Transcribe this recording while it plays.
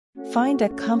Find a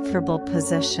comfortable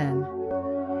position.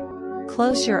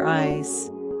 Close your eyes.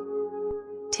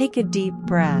 Take a deep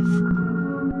breath.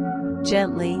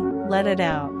 Gently let it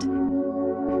out.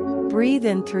 Breathe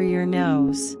in through your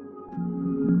nose.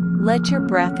 Let your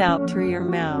breath out through your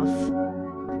mouth.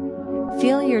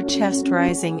 Feel your chest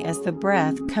rising as the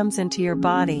breath comes into your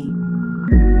body.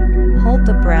 Hold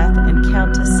the breath and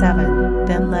count to 7,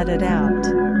 then let it out.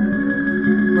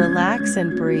 Relax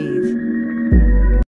and breathe.